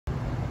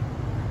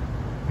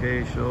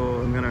Okay,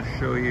 so I'm going to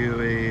show you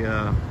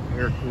a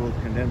air-cooled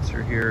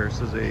condenser here.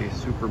 This is a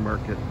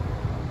supermarket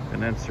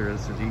condenser.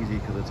 This is easy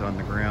because it's on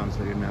the ground,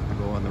 so I didn't have to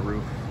go on the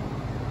roof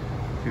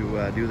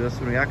to do this.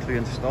 When we actually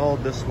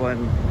installed this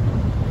one,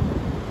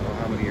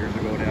 how many years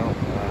ago now?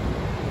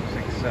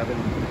 6, 7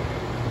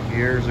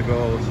 years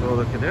ago. So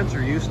the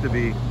condenser used to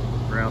be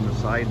around the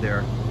side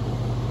there,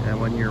 and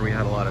one year we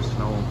had a lot of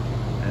snow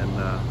and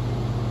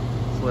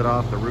slid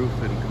off the roof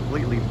and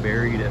completely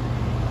buried it.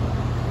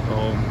 So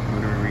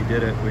when we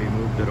redid it, we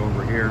moved it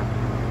over here,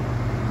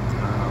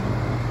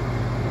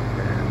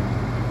 and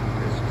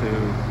just to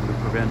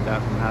prevent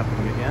that from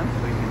happening again.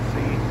 So you can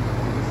see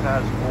this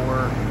has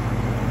four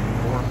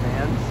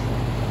fans,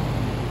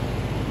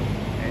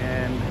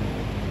 and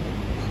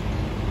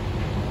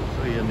I'll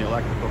show you in the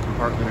electrical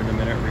compartment in a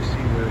minute.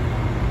 Receiver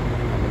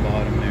on the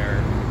bottom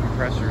there.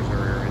 Compressors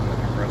are in the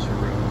compressor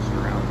rooms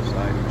around the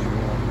side, which we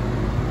won't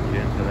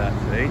get into that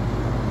today.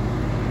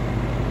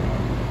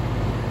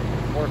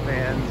 4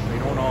 fans, they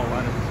don't all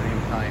run at the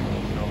same time.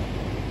 So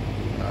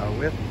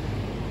with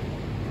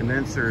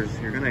condensers,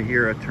 you're going to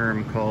hear a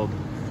term called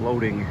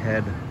floating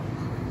head.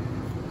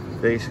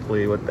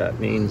 Basically what that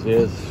means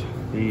is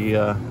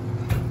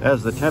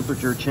as the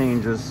temperature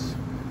changes,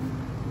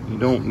 you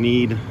don't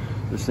need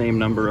the same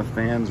number of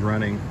fans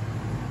running.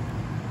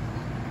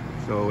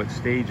 So it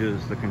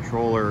stages, the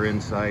controller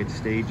inside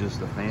stages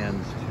the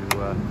fans to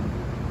run.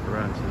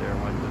 So there,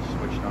 one just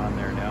switched on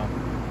there now.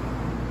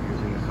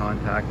 Using the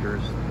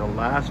contactors. The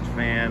last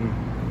fan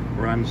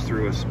runs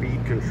through a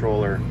speed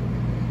controller.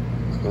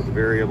 So it's a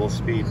variable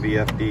speed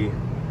VFD,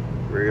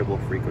 variable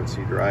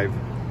frequency drive.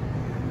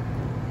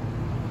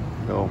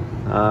 So,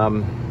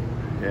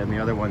 and the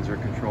other ones are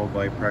controlled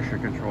by pressure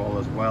control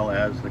as well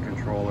as the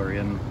controller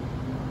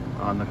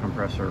on the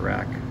compressor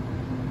rack.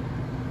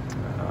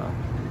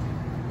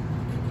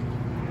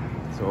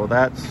 So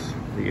that's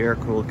the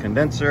air-cooled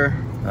condenser.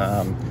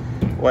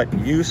 What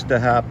used to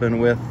happen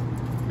with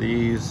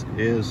these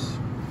is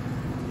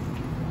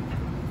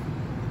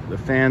the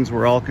fans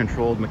were all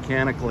controlled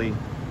mechanically,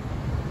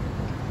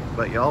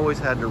 but you always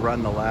had to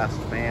run the last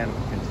fan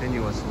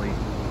continuously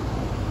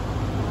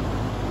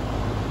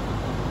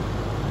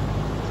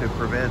to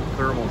prevent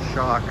thermal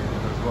shock.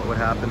 Because what would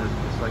happen is,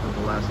 just like with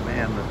the last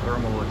fan, the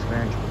thermal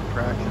expansion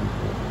contraction,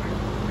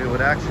 it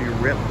would actually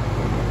rip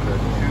the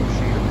tube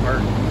sheet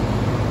apart.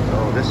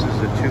 So this is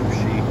the tube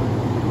sheet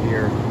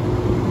here.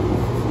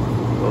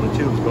 So the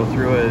tubes go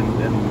through it,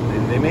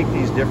 and they make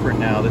these different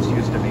now. This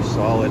used to be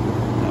solid,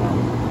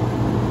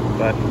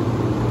 but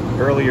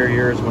earlier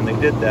years when they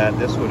did that,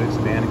 this would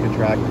expand and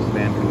contract, it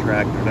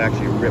would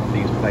actually rip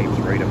these pipes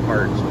right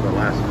apart, so the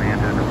last fan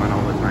had to run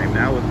all the time.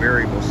 Now with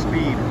variable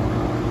speed,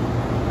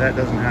 that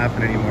doesn't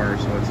happen anymore,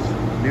 so it's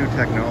new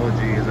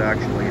technology has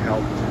actually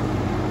helped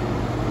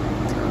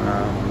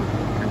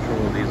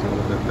control these a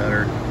little bit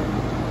better.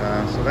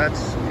 So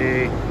that's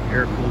a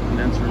air-cooled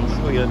condenser. I'll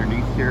show you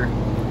underneath here.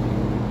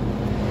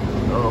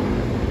 So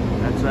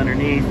that's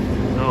underneath.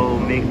 So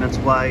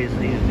maintenance-wise,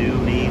 these do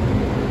need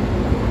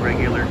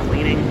regular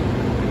cleaning.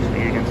 So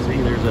you can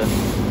see there's a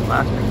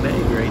plastic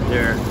bag right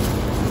there,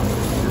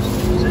 just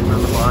sitting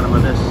on the bottom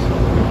of this.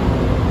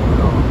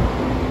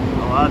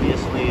 So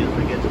obviously, if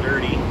it gets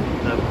dirty,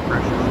 the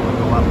pressure will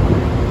go up.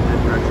 That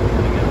pressure is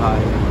going to get high,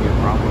 and it'll be a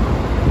problem.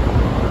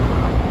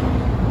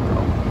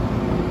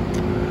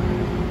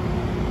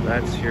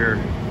 That's your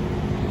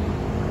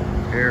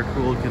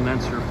air-cooled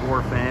condenser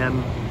 4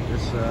 fan.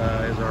 This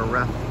is our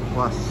Ref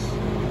Plus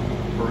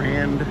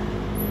brand.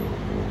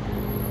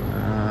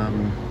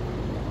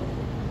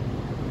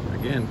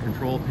 Again,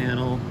 control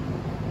panel.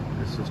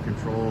 This is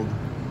controlled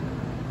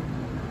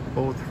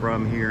both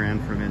from here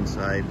and from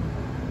inside.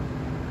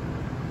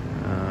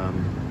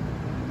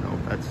 So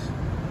that's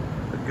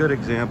a good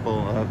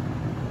example of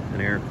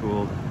an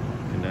air-cooled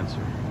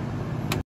condenser.